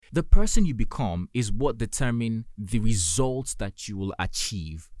The person you become is what determine the results that you will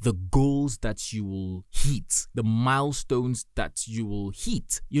achieve, the goals that you will hit, the milestones that you will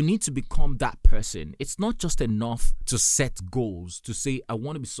hit. You need to become that person. It's not just enough to set goals, to say, I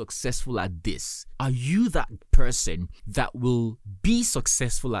want to be successful at this. Are you that person that will be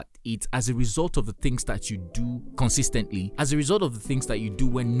successful at it as a result of the things that you do consistently, as a result of the things that you do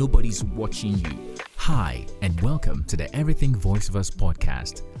when nobody's watching you? Hi, and welcome to the Everything Voiceovers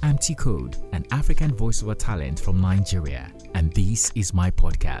podcast. I'm T-Code, an African voiceover talent from Nigeria, and this is my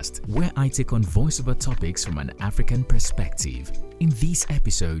podcast where I take on voiceover topics from an African perspective. In this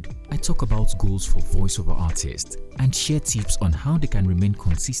episode, I talk about goals for voiceover artists and share tips on how they can remain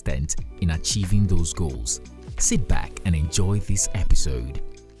consistent in achieving those goals. Sit back and enjoy this episode.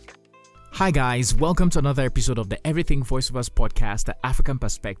 Hi guys, welcome to another episode of the Everything Voiceovers podcast, the African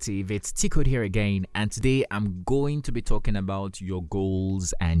perspective. It's T-Code here again, and today I'm going to be talking about your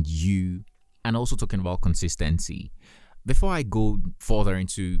goals and you, and also talking about consistency. Before I go further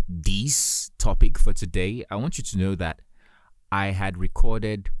into this topic for today, I want you to know that I had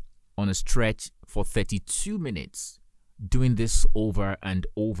recorded on a stretch for 32 minutes, doing this over and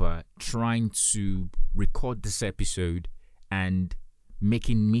over, trying to record this episode and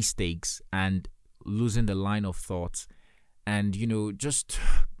making mistakes and losing the line of thought and, just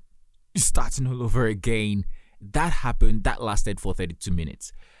starting all over again. That happened. That lasted for 32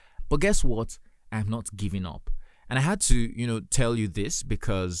 minutes. But guess what? I'm not giving up. And I had to, tell you this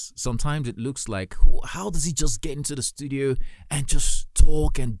because sometimes it looks like, how does he just get into the studio and just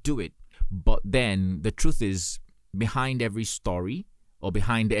talk and do it? But then the truth is, behind every story, or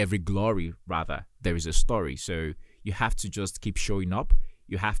behind every glory, rather, there is a story. So you have to just keep showing up.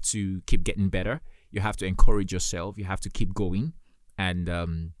 You have to keep getting better. You have to encourage yourself. You have to keep going.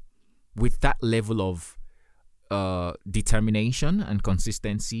 And with that level of determination and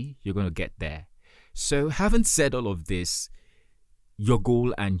consistency, you're going to get there. So having said all of this, your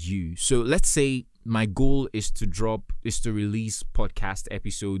goal and you. So let's say my goal is to release podcast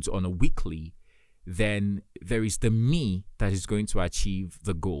episodes on a weekly. Then there is the me that is going to achieve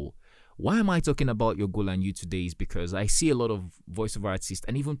the goal. Why am I talking about your goal and you today is because I see a lot of voiceover artists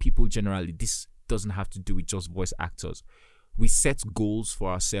and even people generally. This doesn't have to do with just voice actors. We set goals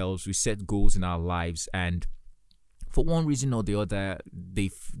for ourselves. We set goals in our lives, and for one reason or the other,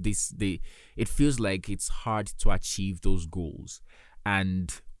 it feels like it's hard to achieve those goals.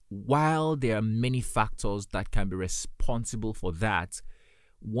 And while there are many factors that can be responsible for that,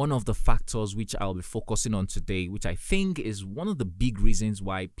 one of the factors which I'll be focusing on today, which I think is one of the big reasons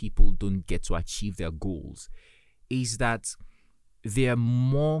why people don't get to achieve their goals, is that they're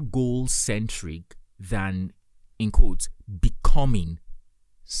more goal-centric than, in quotes, becoming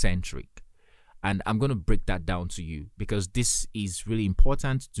centric. And I'm going to break that down to you because this is really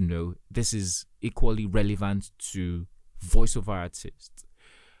important to know. This is equally relevant to voiceover artists.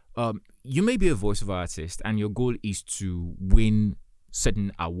 You may be a voiceover artist and your goal is to win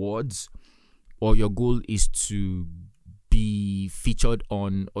certain awards, or your goal is to be featured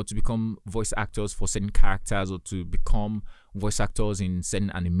on or to become voice actors for certain characters, or to become voice actors in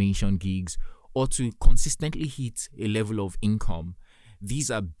certain animation gigs, or to consistently hit a level of income. These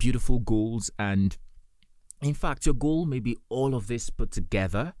are beautiful goals, and in fact your goal may be all of this put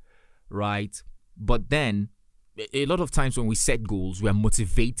together, right? But then a lot of times when we set goals, we are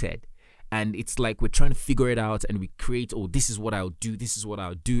motivated. And it's like we're trying to figure it out and we create, this is what I'll do, this is what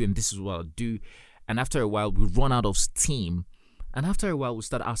I'll do, and this is what I'll do. And after a while, we run out of steam. And after a while, we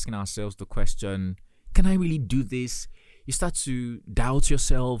start asking ourselves the question, can I really do this? You start to doubt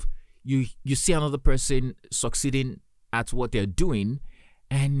yourself. You see another person succeeding at what they're doing,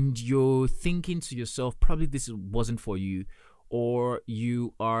 and you're thinking to yourself, probably this wasn't for you. Or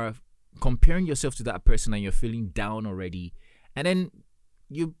you are comparing yourself to that person and you're feeling down already. And then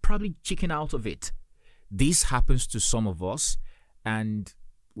you probably chicken out of it. This happens to some of us. And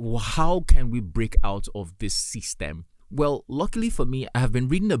how can we break out of this system? Well, luckily for me, I have been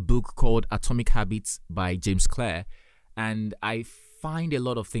reading a book called Atomic Habits by James Clear. And I find a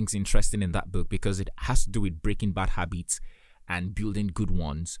lot of things interesting in that book because it has to do with breaking bad habits and building good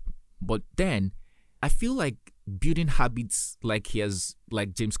ones. But then I feel like building habits like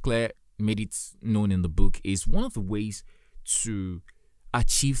James Clear made it known in the book is one of the ways to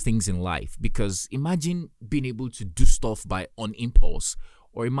achieve things in life. Because imagine being able to do stuff on impulse,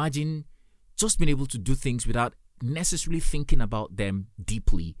 or imagine just being able to do things without necessarily thinking about them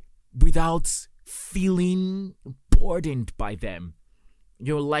deeply, without feeling burdened by them.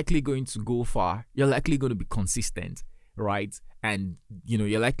 You're likely going to go far. You're likely going to be consistent, right? And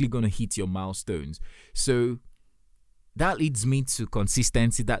you're likely going to hit your milestones. So that leads me to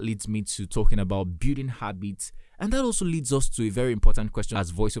consistency. That leads me to talking about building habits. And that also leads us to a very important question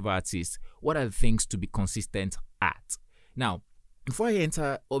as voiceover artists. What are the things to be consistent at? Now, before I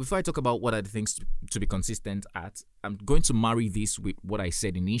talk about what are the things to be consistent at, I'm going to marry this with what I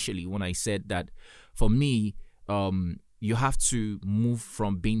said initially when I said that for me, you have to move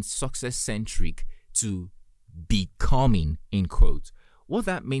from being success-centric to becoming, in quotes. What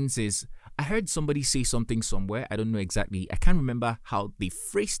that means is, I heard somebody say something somewhere. I don't know exactly. I can't remember how they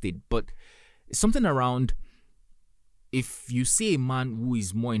phrased it, but something around, if you see a man who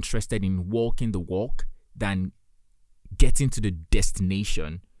is more interested in walking the walk than getting to the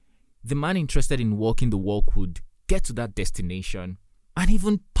destination, the man interested in walking the walk would get to that destination and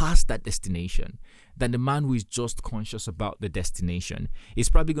even past that destination than the man who is just conscious about the destination. He's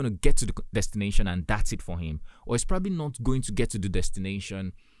probably going to get to the destination and that's it for him. Or he's probably not going to get to the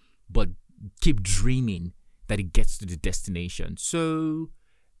destination but keep dreaming that he gets to the destination. So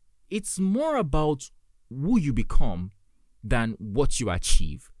it's more about who you become than what you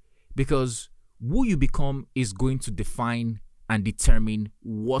achieve, because who you become is going to define and determine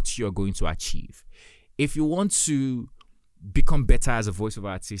what you're going to achieve. If you want to become better as a voiceover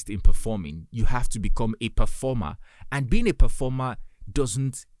artist in performing, you have to become a performer. And being a performer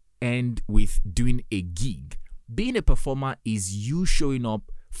doesn't end with doing a gig. Being a performer is you showing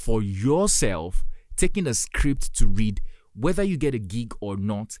up for yourself, taking a script to read, whether you get a gig or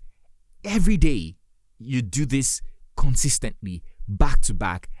not. Every day, you do this consistently, back to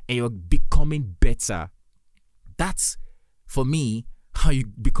back, and you're becoming better. That's, for me, how you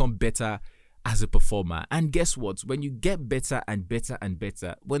become better as a performer. And guess what? When you get better and better and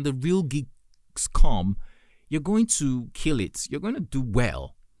better, when the real gigs come, you're going to kill it. You're going to do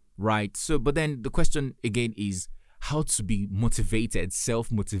well, right? So, but then the question again is how to be motivated,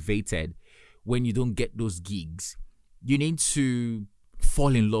 self-motivated when you don't get those gigs. You need to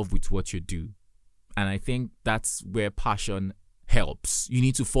fall in love with what you do. And I think that's where passion helps. You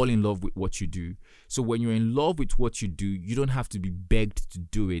need to fall in love with what you do. So when you're in love with what you do, you don't have to be begged to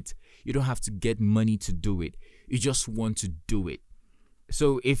do it. You don't have to get money to do it. You just want to do it.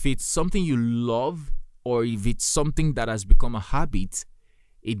 So if it's something you love, or if it's something that has become a habit,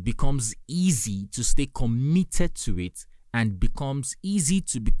 it becomes easy to stay committed to it and becomes easy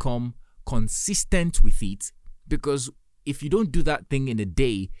to become consistent with it. Because if you don't do that thing in a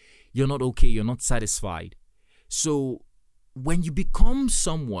day, you're not okay, you're not satisfied. So when you become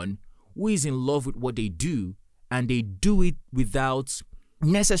someone who is in love with what they do, and they do it without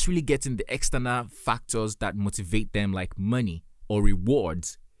necessarily getting the external factors that motivate them, like money or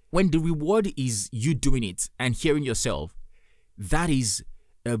rewards, when the reward is you doing it and hearing yourself, that is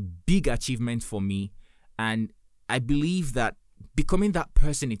a big achievement for me. And I believe that becoming that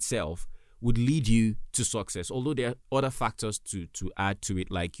person itself would lead you to success. Although there are other factors to add to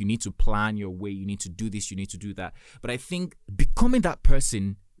it, like you need to plan your way, you need to do this, you need to do that. But I think becoming that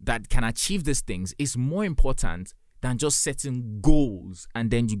person that can achieve these things is more important than just setting goals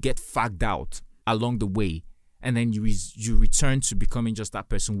and then you get fagged out along the way and then you return to becoming just that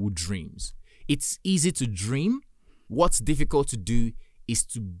person who dreams. It's easy to dream. What's difficult to do is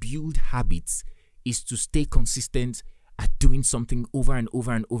to build habits, is to stay consistent at doing something over and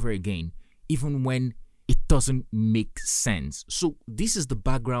over and over again, even when it doesn't make sense. So this is the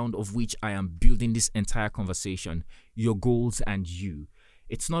background of which I am building this entire conversation, your goals and you.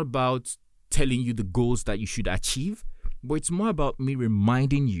 It's not about telling you the goals that you should achieve, but it's more about me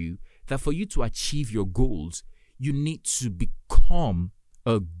reminding you that for you to achieve your goals, you need to become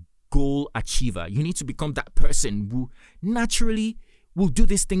a goal achiever. You need to become that person who naturally will do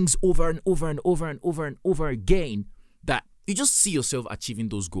these things over and over and over and over and over again, that you just see yourself achieving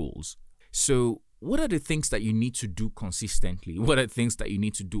those goals. So what are the things that you need to do consistently? What are the things that you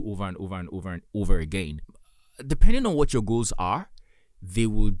need to do over and over and over and over again? Depending on what your goals are, they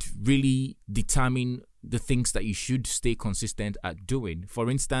would really determine the things that you should stay consistent at doing. For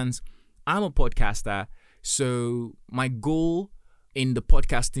instance, I'm a podcaster, so my goal in the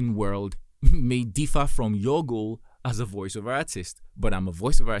podcasting world may differ from your goal as a voiceover artist, but I'm a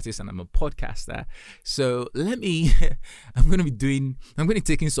voiceover artist and I'm a podcaster. So I'm going to be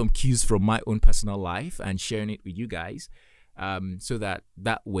taking some cues from my own personal life and sharing it with you guys, so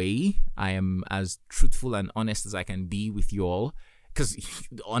that way I am as truthful and honest as I can be with you all. Because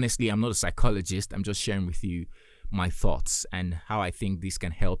honestly, I'm not a psychologist. I'm just sharing with you my thoughts and how I think this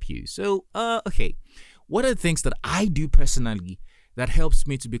can help you. So, okay, what are the things that I do personally that helps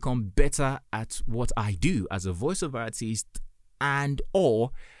me to become better at what I do as a voiceover artist and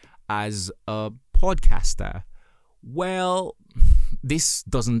or as a podcaster? Well, this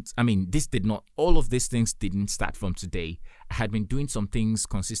did not, all of these things didn't start from today. I had been doing some things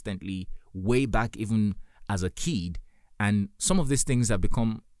consistently way back, even as a kid. And some of these things have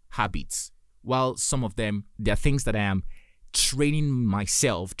become habits, while some of them, they are things that I am training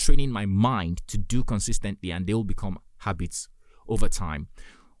my mind to do consistently, and they will become habits over time.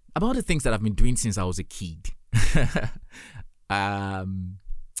 About the things that I've been doing since I was a kid.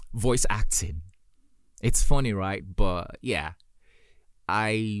 Voice acting. It's funny, right? But yeah,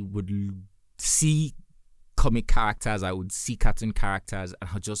 I would see comic characters, I would see cartoon characters, and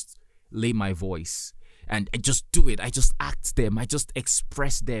I'll just lay my voice. And I just do it. I just act them. I just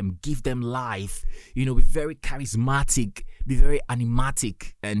express them, give them life, be very charismatic, be very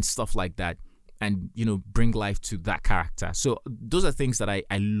animatic and stuff like that. And, bring life to that character. So those are things that I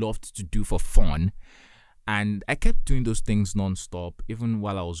loved to do for fun. And I kept doing those things nonstop, even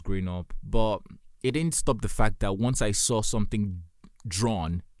while I was growing up. But it didn't stop the fact that once I saw something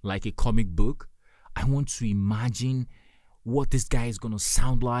drawn, like a comic book, I want to imagine what this guy is going to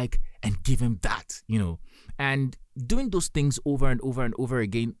sound like and give him that, And doing those things over and over and over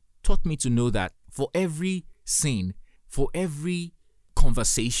again taught me to know that for every scene, for every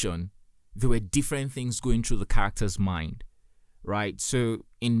conversation, there were different things going through the character's mind, right? So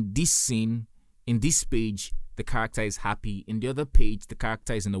in this scene, in this page, the character is happy. In the other page, the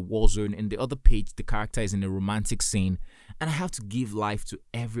character is in a war zone. In the other page, the character is in a romantic scene. And I have to give life to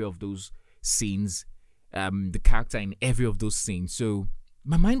every of those scenes, the character in every of those scenes. So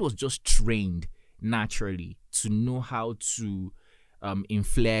my mind was just trained naturally to know how to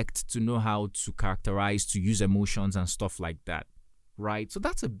inflect, to know how to characterize, to use emotions and stuff like that, right? So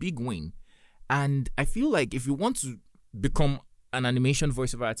that's a big win. And I feel like if you want to become an animation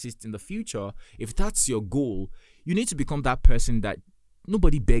voiceover artist in the future, if that's your goal, you need to become that person that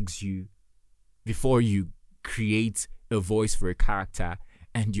nobody begs you before you create a voice for a character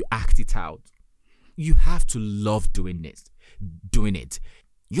and you act it out. You have to love doing it.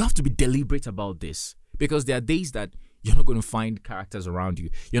 You have to be deliberate about this, because there are days that you're not going to find characters around you.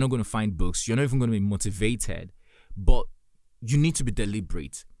 You're not going to find books. You're not even going to be motivated, but you need to be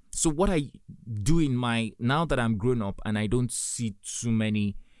deliberate. So what I do now that I'm grown up and I don't see too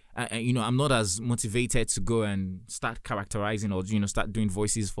many, I'm not as motivated to go and start characterizing or, start doing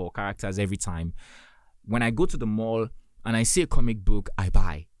voices for characters every time. When I go to the mall and I see a comic book, I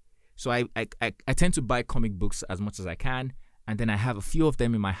buy. So I tend to buy comic books as much as I can. And then I have a few of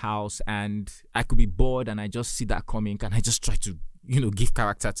them in my house, and I could be bored and I just see that comic and I just try to, give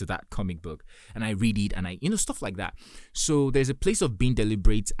character to that comic book, and I read it and I, stuff like that. So there's a place of being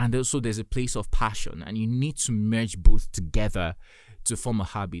deliberate, and also there's a place of passion, and you need to merge both together to form a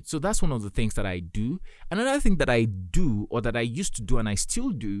habit. So that's one of the things that I do. Another thing that I do, or that I used to do and I still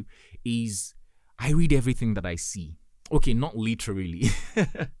do, is I read everything that I see. Okay, not literally,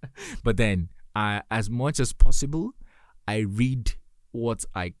 but then as much as possible, I read what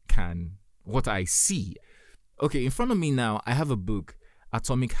I see. Okay, in front of me now, I have a book,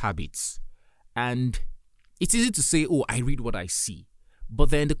 Atomic Habits. And it's easy to say, I read what I see. But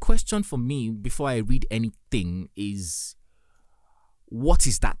then the question for me before I read anything is, what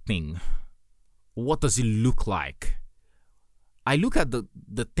is that thing? What does it look like? I look at the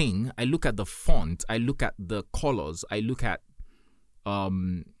thing, I look at the font, I look at the colors, I look at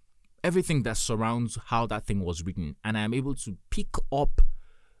everything that surrounds how that thing was written, and I am able to pick up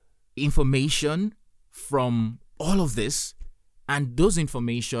information from all of this, and those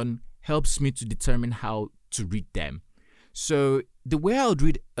information helps me to determine how to read them. So the way I would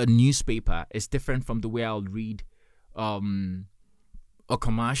read a newspaper is different from the way I would read a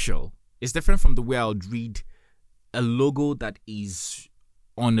commercial. It's different from the way I would read a logo that is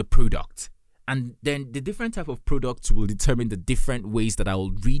on a product. And then the different type of products will determine the different ways that I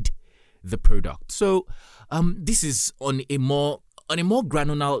will read the product. So this is on a more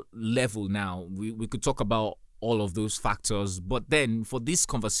granular level now. We could talk about all of those factors, but then for this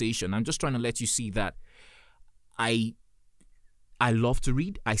conversation, I'm just trying to let you see that I love to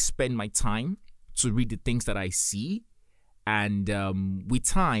read. I spend my time to read the things that I see, and with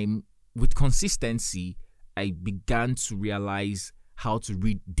time, with consistency, I began to realize how to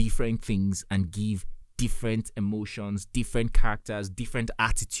read different things and give different emotions, different characters, different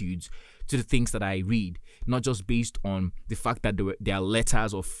attitudes to the things that I read, not just based on the fact that there are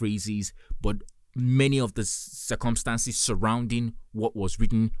letters or phrases, but many of the circumstances surrounding what was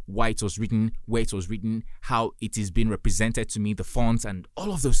written, why it was written, where it was written, how it is being represented to me, the fonts, and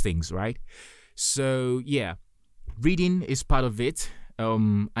all of those things, right? So yeah, reading is part of it.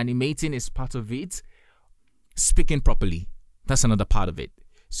 Animating is part of it. Speaking properly, that's another part of it.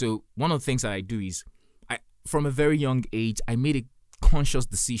 So one of the things that I do is, from a very young age, I made a conscious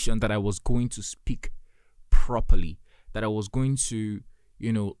decision that I was going to speak properly, that I was going to,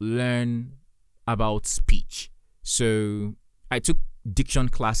 learn about speech. So I took diction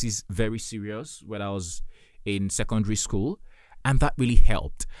classes very serious when I was in secondary school, and that really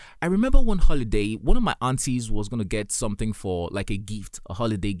helped. I remember one holiday, one of my aunties was going to get something for like a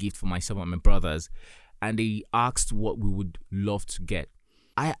holiday gift for myself and my brothers, and they asked what we would love to get.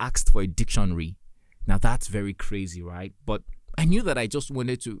 I asked for a dictionary. Now that's very crazy, right? But I knew that I just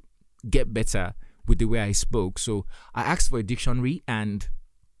wanted to get better with the way I spoke. So I asked for a dictionary and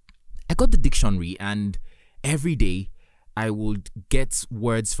I got the dictionary, and every day I would get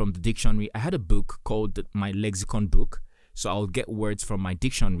words from the dictionary. I had a book called my lexicon book. So I'll get words from my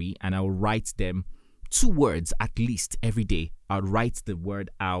dictionary and I'll write them 2 words at least every day. I'll write the word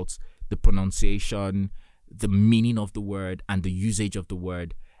out, the pronunciation, the meaning of the word, and the usage of the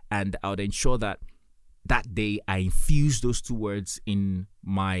word. And I would ensure that day I infuse those 2 words in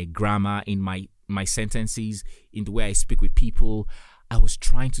my grammar, in my sentences, in the way I speak with people. I was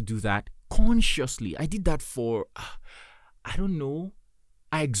trying to do that consciously. I did that for, I don't know,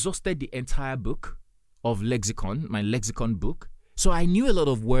 I exhausted the entire book of lexicon, my lexicon book. So I knew a lot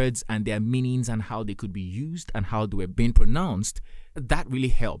of words and their meanings and how they could be used and how they were being pronounced. That really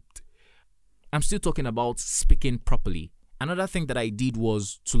helped. I'm still talking about speaking properly. Another thing that I did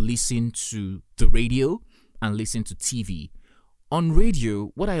was to listen to the radio and listen to TV. On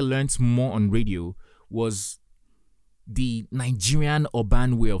radio, what I learned more on radio was the Nigerian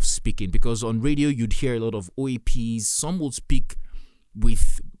urban way of speaking, because on radio you'd hear a lot of OAPs. Some would speak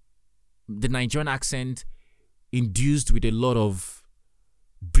with the Nigerian accent induced with a lot of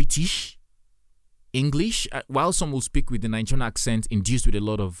British English, while some will speak with the Nigerian accent induced with a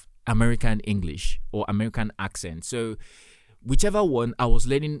lot of American English or American accent. So whichever one, I was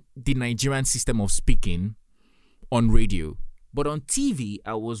learning the Nigerian system of speaking on radio. But on TV,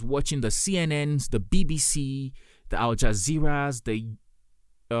 I was watching the CNNs, the BBC, the Al Jazeeras, the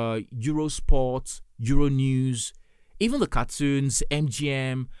Eurosport, Euronews, even the cartoons,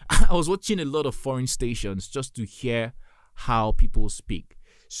 MGM. I was watching a lot of foreign stations just to hear how people speak.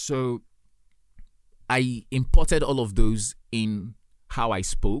 So I imported all of those in how I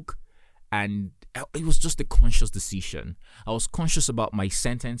spoke, and it was just a conscious decision. I was conscious about my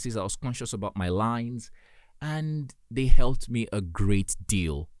sentences, I was conscious about my lines, and they helped me a great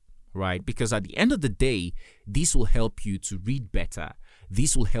deal, right? Because at the end of the day, this will help you to read better.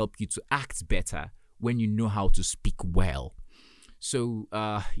 This will help you to act better when you know how to speak well. So,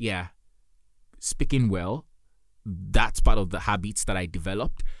 speaking well, that's part of the habits that I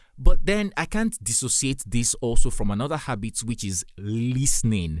developed. But then I can't dissociate this also from another habit, which is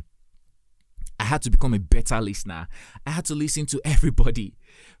listening. I had to become a better listener. I had to listen to everybody.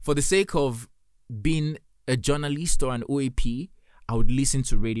 For the sake of being a journalist or an OAP, I would listen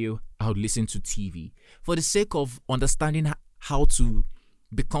to radio, I would listen to TV. For the sake of understanding how to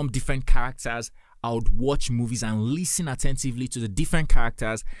become different characters, I would watch movies and listen attentively to the different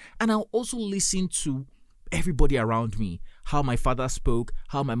characters. And I'll also listen to everybody around me. How my father spoke,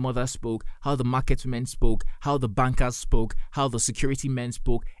 how my mother spoke, how the market men spoke, how the bankers spoke, how the security men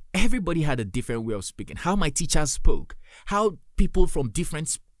spoke. Everybody had a different way of speaking. How my teachers spoke, how people from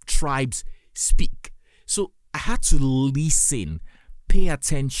different tribes speak. So I had to listen, pay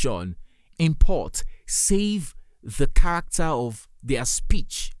attention, import, save the character of their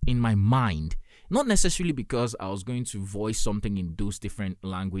speech in my mind. Not necessarily because I was going to voice something in those different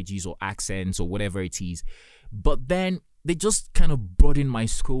languages or accents or whatever it is, but then they just kind of broaden my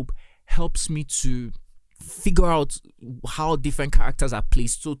scope, helps me to figure out how different characters are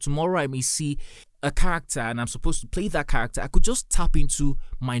placed. So tomorrow I may see a character and I'm supposed to play that character. I could just tap into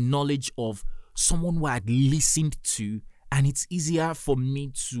my knowledge of someone who I had listened to, and it's easier for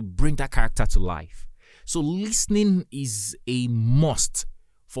me to bring that character to life. So listening is a must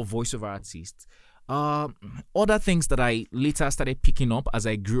for voiceover artists. Other things that I later started picking up as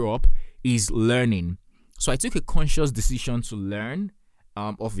I grew up is learning. So I took a conscious decision to learn.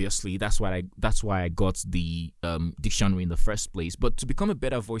 Obviously, that's why I got the dictionary in the first place. But to become a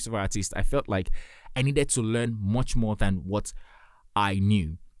better voiceover artist, I felt like I needed to learn much more than what I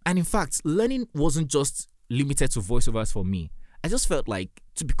knew. And in fact, learning wasn't just limited to voiceovers for me. I just felt like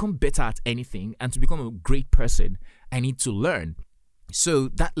to become better at anything and to become a great person, I need to learn. So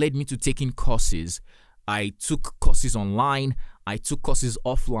that led me to taking courses. I took courses online. I took courses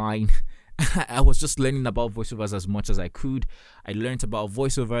offline. I was just learning about voiceovers as much as I could. I learned about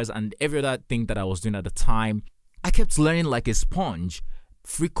voiceovers and every other thing that I was doing at the time. I kept learning like a sponge.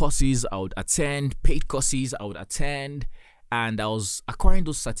 Free courses I would attend, paid courses I would attend. and I was acquiring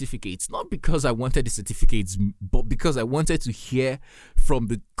those certificates, not because I wanted the certificates, but because I wanted to hear from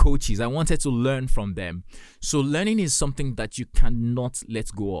the coaches. I wanted to learn from them. So learning is something that you cannot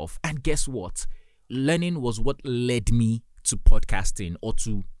let go of. And guess what? Learning was what led me to podcasting, or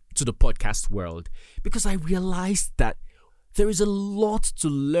to the podcast world, because I realized that there is a lot to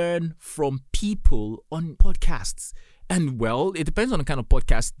learn from people on podcasts. And well, it depends on the kind of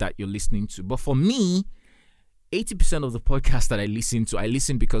podcast that you're listening to. But for me, 80% of the podcasts that I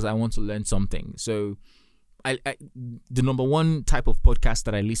listen because I want to learn something. So the number one type of podcast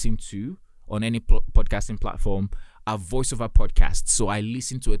that I listen to on any podcasting platform are voiceover podcasts. So I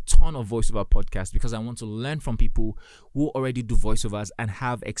listen to a ton of voiceover podcasts because I want to learn from people who already do voiceovers and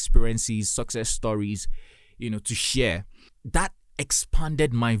have experiences, success stories, to share. That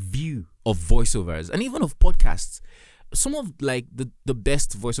expanded my view of voiceovers and even of podcasts. Some of the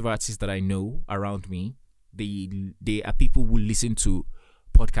best voiceover artists that I know around me, they are people who listen to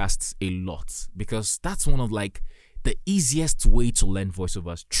podcasts a lot, because that's one of the easiest way to learn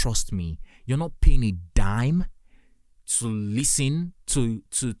voiceovers. Trust me, you're not paying a dime to listen, to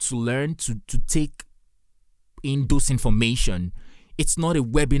learn, to take in those information. It's not a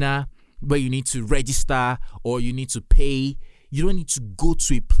webinar where you need to register or you need to pay. You don't need to go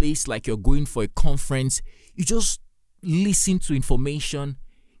to a place like you're going for a conference. You just listen to information,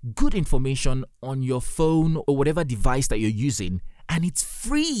 good information on your phone or whatever device that you're using, and it's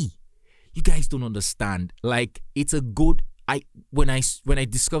free. You guys don't understand. It's a good. When I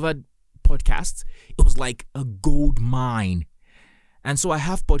discovered podcasts, it was like a gold mine. And so I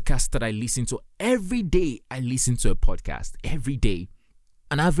have podcasts that I listen to every day. I listen to a podcast every day,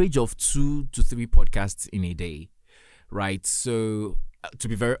 an average of 2 to 3 podcasts in a day, right? So to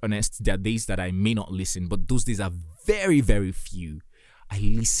be very honest, there are days that I may not listen, but those days are very, very few. I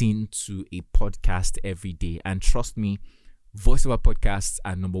listen to a podcast every day, and trust me, voiceover podcasts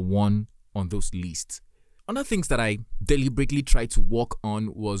are number one on those lists. Other things that I deliberately tried to work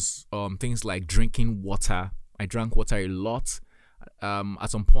on was things like drinking water. I drank water a lot. At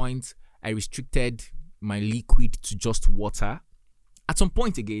some point, I restricted my liquid to just water. At some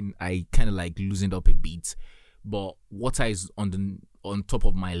point again, I kind of loosened up a bit, but water is on top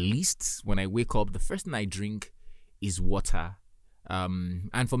of my list. When I wake up, the first thing I drink is water.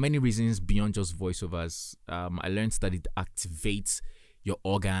 And for many reasons beyond just voiceovers, I learned that it activates your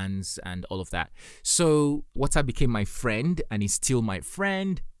organs and all of that. So water became my friend, and is still my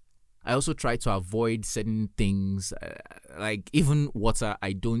friend. I also try to avoid certain things, like even water.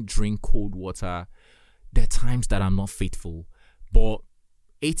 I don't drink cold water. There are times that I'm not faithful, but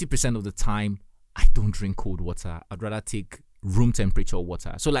 80% of the time, I don't drink cold water. I'd rather take room temperature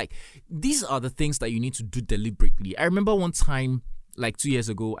water. So these are the things that you need to do deliberately. I remember one time, 2 years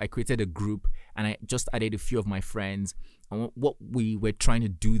ago, I created a group and I just added a few of my friends. And what we were trying to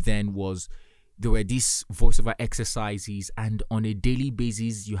do then was, there were these voiceover exercises, and on a daily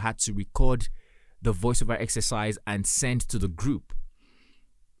basis, you had to record the voiceover exercise and send to the group.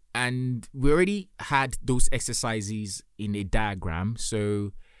 And we already had those exercises in a diagram.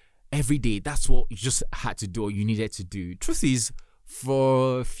 So every day, that's what you just had to do, or you needed to do. Truth is,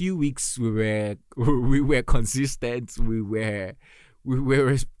 for a few weeks, we were consistent. We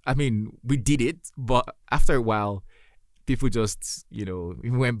did it, but after a while, people just,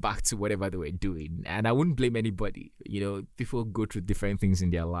 went back to whatever they were doing. And I wouldn't blame anybody. People go through different things in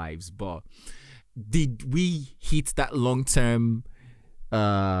their lives. But did we hit that long-term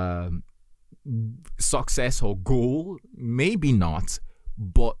success or goal? Maybe not.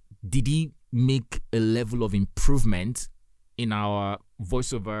 But did he make a level of improvement in our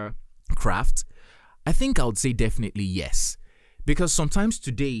voiceover craft? I think I would say definitely yes. Because sometimes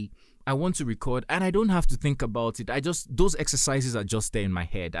today, I want to record and I don't have to think about it. Those exercises are just there in my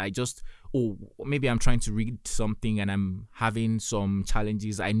head. Maybe I'm trying to read something and I'm having some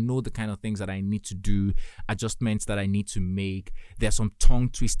challenges. I know the kind of things that I need to do, adjustments that I need to make. There are some tongue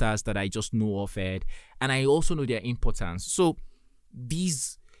twisters that I just know of it. And I also know their importance. So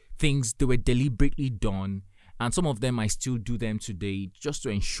these things, they were deliberately done. And some of them, I still do them today just to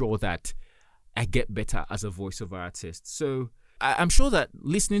ensure that I get better as a voiceover artist. So I'm sure that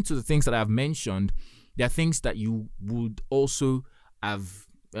listening to the things that I've mentioned, there are things that you would also have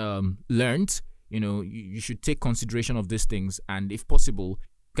learned. You should take consideration of these things, and if possible,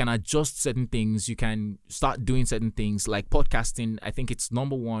 you can adjust certain things. You can start doing certain things like podcasting. I think it's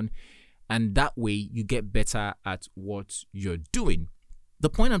number one, and that way you get better at what you're doing. The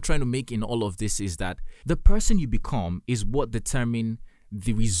point I'm trying to make in all of this is that the person you become is what determines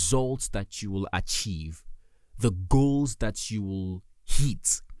the results that you will achieve, the goals that you will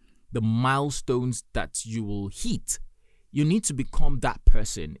hit, the milestones that you will hit. You need to become that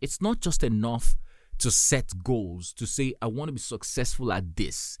person. It's not just enough to set goals, to say, I want to be successful at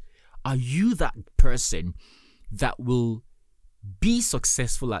this. Are you that person that will be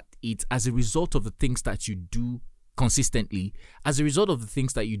successful at it as a result of the things that you do consistently, as a result of the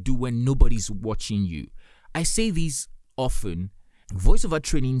things that you do when nobody's watching you? I say these often. Voiceover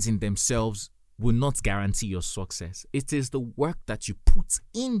trainings in themselves will not guarantee your success. It is the work that you put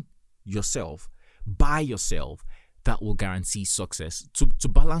in yourself, by yourself, that will guarantee success. To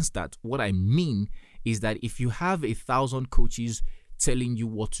balance that, what I mean is that if you have 1,000 coaches telling you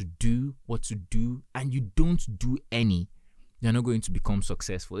what to do, and you don't do any, you're not going to become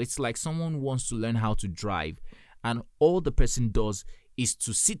successful. It's like someone wants to learn how to drive, and all the person does is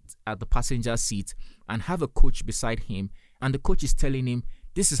to sit at the passenger seat and have a coach beside him, and the coach is telling him,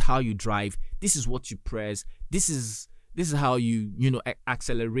 this is how you drive, this is what you press, this is how you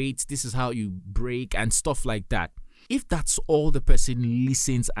accelerate, this is how you brake, and stuff like that. If that's all the person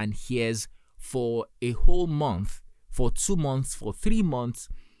listens and hears for a whole month, for 2 months, for 3 months,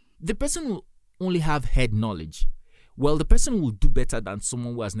 the person will only have head knowledge. Well, the person will do better than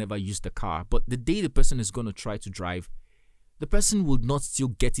someone who has never used a car. But the day the person is going to try to drive, the person will not still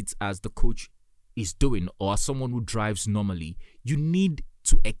get it as the coach is doing or as someone who drives normally. You need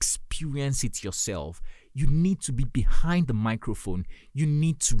to experience it yourself. You need to be behind the microphone. You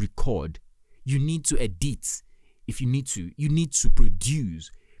need to record. You need to edit. If you need to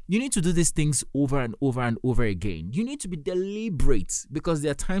produce. You need to do these things over and over and over again. You need to be deliberate, because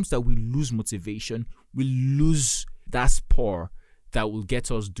there are times that we lose motivation. We lose that spur that will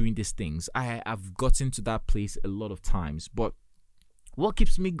get us doing these things. I have gotten to that place a lot of times. But what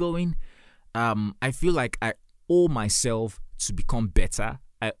keeps me going? I feel like I owe myself to become better.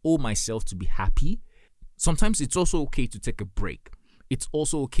 I owe myself to be happy. Sometimes it's also okay to take a break. It's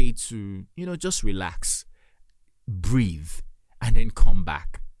also okay to, just relax, breathe, and then come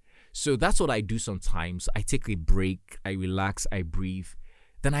back. So that's what I do sometimes. I take a break, I relax, I breathe,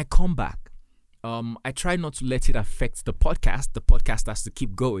 then I come back. I try not to let it affect the podcast. The podcast has to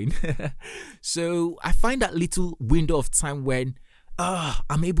keep going. So I find that little window of time when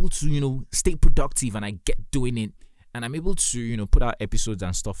I'm able to, stay productive and I get doing it. And I'm able to, put out episodes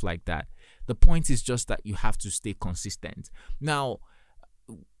and stuff like that. The point is just that you have to stay consistent. Now,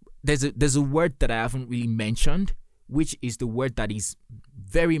 there's a word that I haven't really mentioned, which is the word that is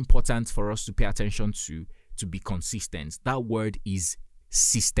very important for us to pay attention to be consistent. That word is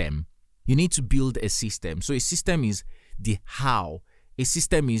system. You need to build a system. So a system is the how. A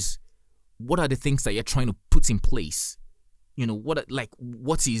system is what are the things that you're trying to put in place.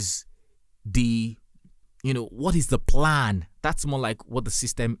 What is the plan? That's more like what the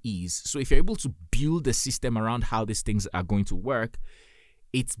system is. So if you're able to build a system around how these things are going to work,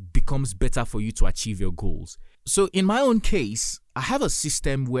 it becomes better for you to achieve your goals. So in my own case, I have a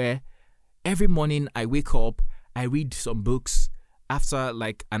system where every morning I wake up, I read some books. After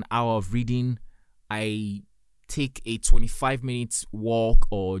like an hour of reading, I take a 25 minutes walk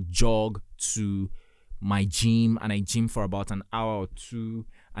or jog to my gym, and I gym for about an hour or two,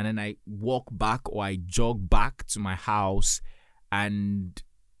 and then I walk back or I jog back to my house. And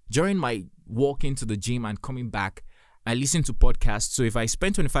during my walking to the gym and coming back, I listen to podcasts. So if I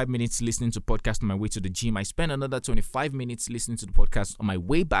spend 25 minutes listening to podcasts on my way to the gym, I spend another 25 minutes listening to the podcast on my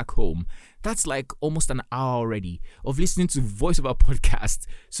way back home. That's like almost an hour already of listening to voiceover podcasts.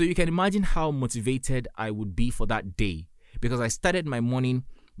 So you can imagine how motivated I would be for that day, because I started my morning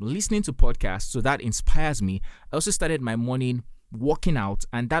listening to podcasts. So that inspires me. I also started my morning working out,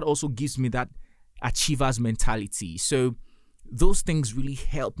 and that also gives me that achiever's mentality. So those things really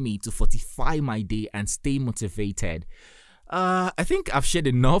help me to fortify my day and stay motivated. I think I've shared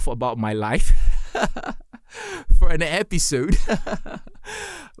enough about my life for an episode.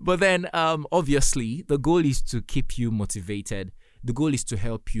 But then, obviously, the goal is to keep you motivated. The goal is to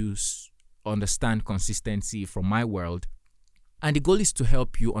help you understand consistency from my world. And the goal is to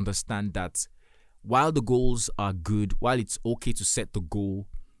help you understand that while the goals are good, while it's okay to set the goal,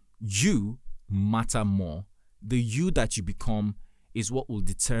 you matter more. The you that you become is what will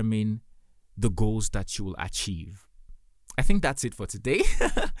determine the goals that you will achieve. I think that's it for today.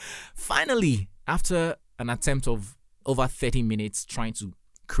 Finally, after an attempt of over 30 minutes trying to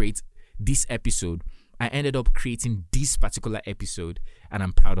create this episode, I ended up creating this particular episode, and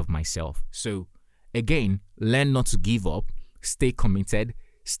I'm proud of myself. So again, learn not to give up, stay committed,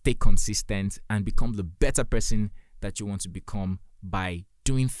 stay consistent, and become the better person that you want to become by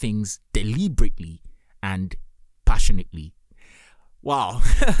doing things deliberately and passionately. Wow.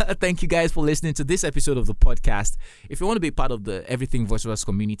 Thank you guys for listening to this episode of the podcast. If you want to be part of the Everything Voiceovers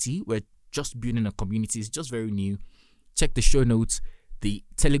community, we're just building a community. It's just very new. check the show notes. The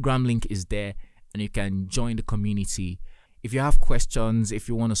Telegram link is there, and you can join the community. If you have questions, if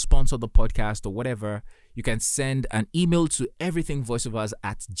you want to sponsor the podcast or whatever, you can send an email to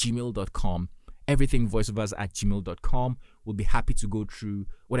everythingvoiceovers@gmail.com. everythingvoiceovers@gmail.com. We'll be happy to go through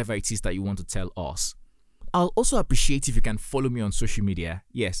whatever it is that you want to tell us. I'll also appreciate if you can follow me on social media.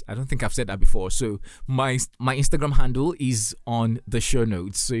 Yes, I don't think I've said that before. So my Instagram handle is on the show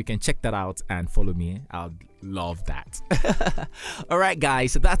notes, so you can check that out and follow me. I'd love that. All right,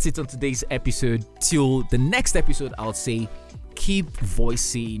 guys. So that's it on today's episode. Till the next episode, I'll say keep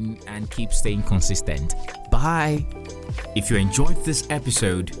voicing and keep staying consistent. Bye. If you enjoyed this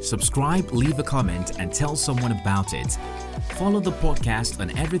episode, subscribe, leave a comment, and tell someone about it. Follow the podcast on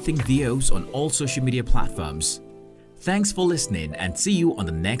Everything VOs on all social media platforms. Thanks for listening and see you on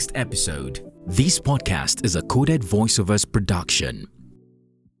the next episode. This podcast is a Coded Voiceovers production.